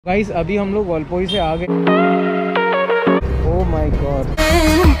Guys अभी हम लोग वॉलपोई से आ गए। Oh my God.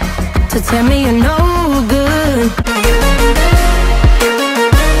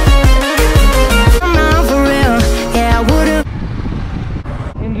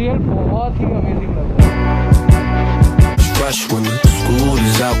 In real बहुत ही अमेजिंग लग रहा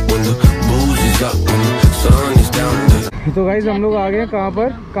है। तो गाइस हम लोग आ गए कहाँ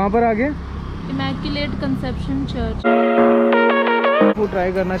पर आ गए? Immaculate conception church. Food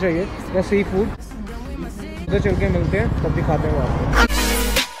try करना चाहिए या सी फूड। उधर चल के मिलते हैं, तब दिखाते हैं आपको।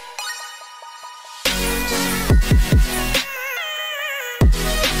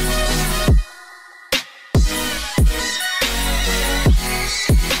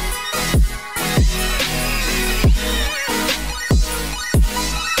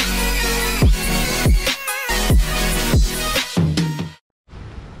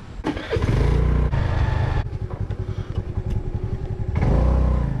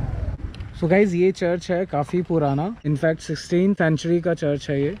 सो गाइज ये चर्च है काफ़ी पुराना, इनफैक्ट 16th सेंचुरी का चर्च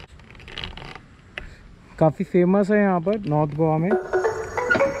है ये। काफ़ी फेमस है यहाँ पर नॉर्थ गोवा में।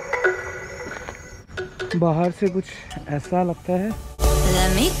 बाहर से कुछ ऐसा लगता है।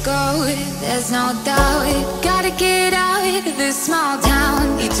 Let me go, there's no doubt. Gotta get out of this small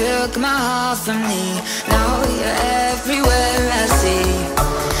town. You took my heart from me. Now you're everywhere I see.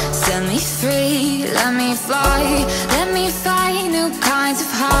 Set me free, let me fly. Let me find new kinds of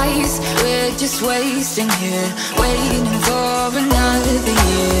highs. We're just wasting here, waiting for another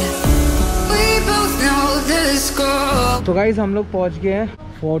year. We both know the score. तो guys हम लोग पहुँच गए हैं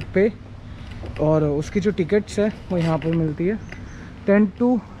fort पे, और उसकी जो टिकट्स है वो यहाँ पर मिलती है। 10 to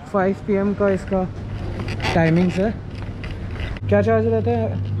 5 PM का इसका टाइमिंग्स है। क्या चार्ज रहता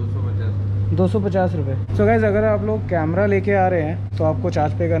है? 250 रुपये। सो गाइज अगर आप लोग कैमरा लेके आ रहे हैं तो आपको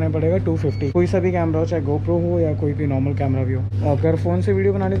चार्ज पे करना पड़ेगा 250। कोई सा भी कैमरा हो, चाहे गोप्रो हो या कोई भी नॉर्मल कैमरा भी हो। अगर फ़ोन से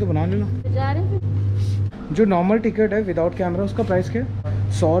वीडियो बनानी तो बना लेना। जो नॉर्मल टिकट है विदाउट कैमरा उसका प्राइस क्या है?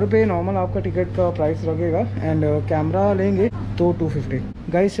 100 रुपये नॉर्मल आपका टिकट का प्राइस लगेगा, एंड कैमरा लेंगे तो 250।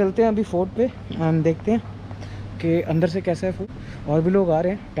 गाइज चलते हैं अभी फोर्ट पे एंड देखते हैं कि अंदर से कैसा है फूड। और भी लोग आ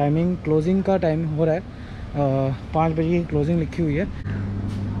रहे हैं। टाइमिंग क्लोजिंग का टाइम हो रहा है, 5 बजे की क्लोजिंग लिखी हुई है।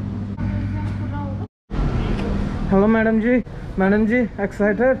 Hello madam ji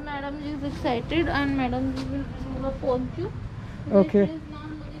excited? Madam is excited and Madam will phone you. Okay. It is not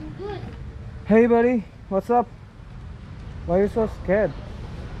looking good. Hey buddy, what's up? Why are you so scared?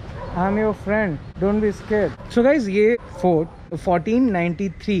 I'm your friend. Don't be scared. So guys ये fort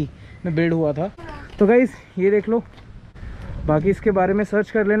 1493 में build हुआ था। तो guys ये देख लो, बाकी इसके बारे में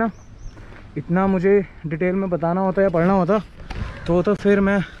सर्च कर लेना। इतना मुझे डिटेल में बताना होता या पढ़ना होता तो फिर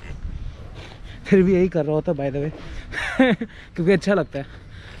मैं भी यही कर रहा होता बाय द वे क्योंकि अच्छा लगता है।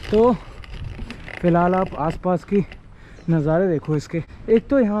 तो फिलहाल आप आसपास की नज़ारे देखो इसके। एक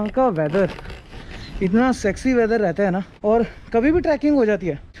तो यहाँ का वेदर इतना सेक्सी वेदर रहता है ना, और कभी भी ट्रैकिंग हो जाती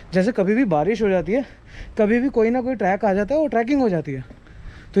है। जैसे कभी भी बारिश हो जाती है, कभी भी कोई ना कोई ट्रैक आ जाता है, वो ट्रैकिंग हो जाती है।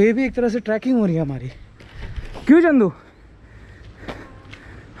 तो ये भी एक तरह से ट्रैकिंग हो रही है हमारी। क्यों चंदू?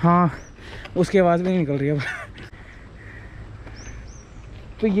 हाँ उसकी आवाज़ भी नहीं निकल रही है अब।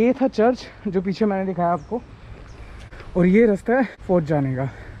 तो ये था चर्च जो पीछे मैंने दिखाया आपको, और ये रास्ता है फोर्ट जाने का।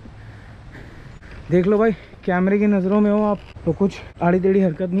 देख लो भाई, कैमरे की नज़रों में हो आप तो कुछ आड़ी टेढ़ी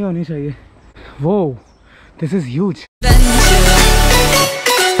हरकत नहीं होनी चाहिए। वो this is huge.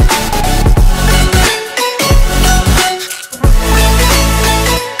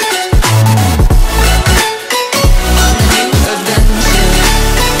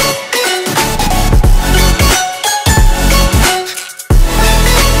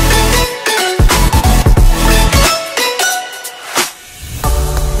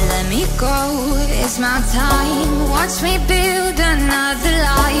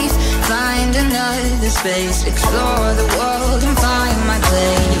 Space, explore the world and find my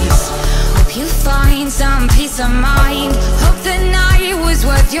place. Hope you find some peace of mind. Hope the night was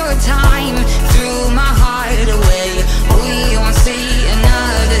worth your time. Threw my heart away, we won't see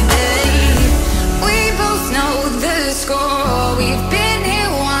another day. We both know the score. We've been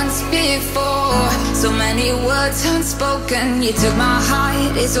here once before. So many words unspoken. You took my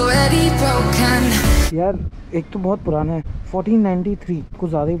heart, it's already broken. यार एक तो बहुत पुराना है, 1493 कुछ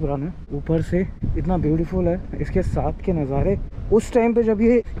ज़्यादा ही पुराना है। ऊपर से इतना ब्यूटीफुल है, इसके साथ के नज़ारे। उस टाइम पे जब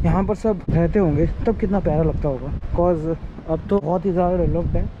ये यहाँ पर सब रहते होंगे तब कितना प्यारा लगता होगा, बिकॉज अब तो बहुत ही ज़्यादा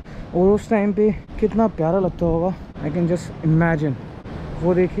डेवलप्ड है, और उस टाइम पे कितना प्यारा लगता होगा। I can just imagine.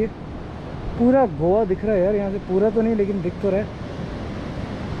 वो देखिए पूरा गोवा दिख रहा है यार यहाँ से, पूरा तो नहीं लेकिन दिख तो रहा है।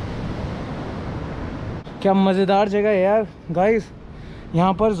 क्या मज़ेदार जगह है यार। गाइस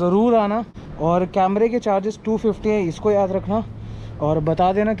यहाँ पर ज़रूर आना, और कैमरे के चार्जेस 250 है, इसको याद रखना। और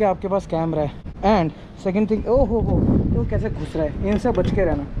बता देना कि आपके पास कैमरा है। एंड सेकंड थिंग, ओ हो तो कैसे घुस रहा है, इनसे बच के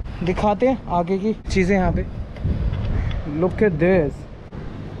रहना। दिखाते हैं आगे की चीज़ें यहाँ पे। Look at this.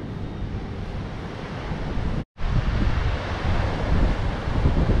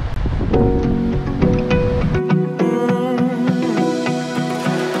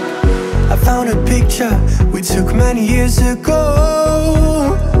 Found a picture we took many years ago,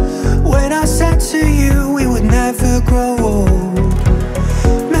 when I said to you we would never grow old.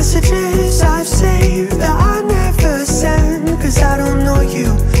 Messages I've saved that I never send, 'cause I don't know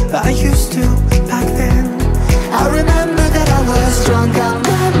you, but I used to back then. I remember that I was drunk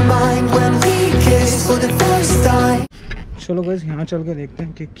out my mind when we kissed for the first time. चलो guys यहाँ चल के देखते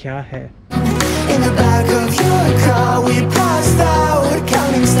हैं कि क्या है। In the back of your car we passed out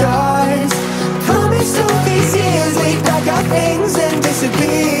counting stars. Promised all these years we'd pack our things and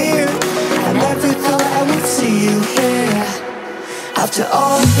disappear. I never thought I would see you here after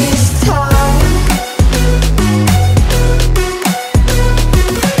all this time.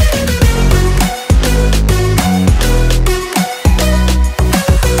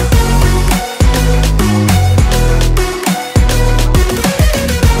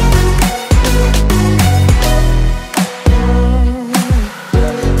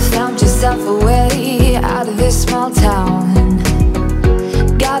 Away out of this small town,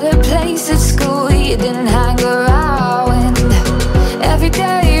 got a place at school you didn't hang around. Every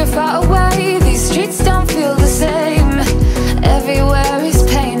day you're far away, these streets don't feel the same. Everywhere is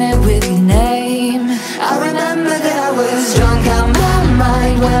painted with your name. I remember that I was drunk out my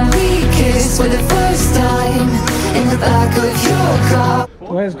mind when we kissed for the first time in the back of your car.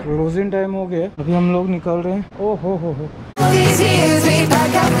 Guys closing time हो गया, अभी हम लोग निकल रहे हैं। ओ हो। These years we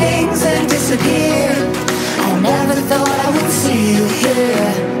pack our things and disappear. I never thought I would see you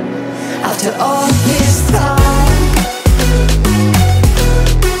here after all this time.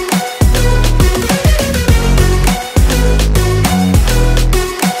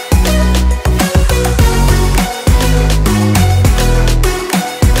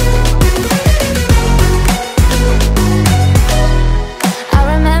 I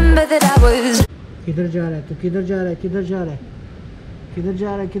remember that I was. किधर जा रहा है तू? किधर जा रहा है? किधर जा रहा है? किधर जा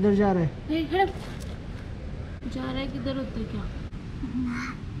रहा है? किधर जा रहा है? जा रहा है किधर होते क्या?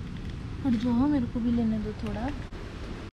 हट जाओ, मेरे को भी लेने दो थोड़ा।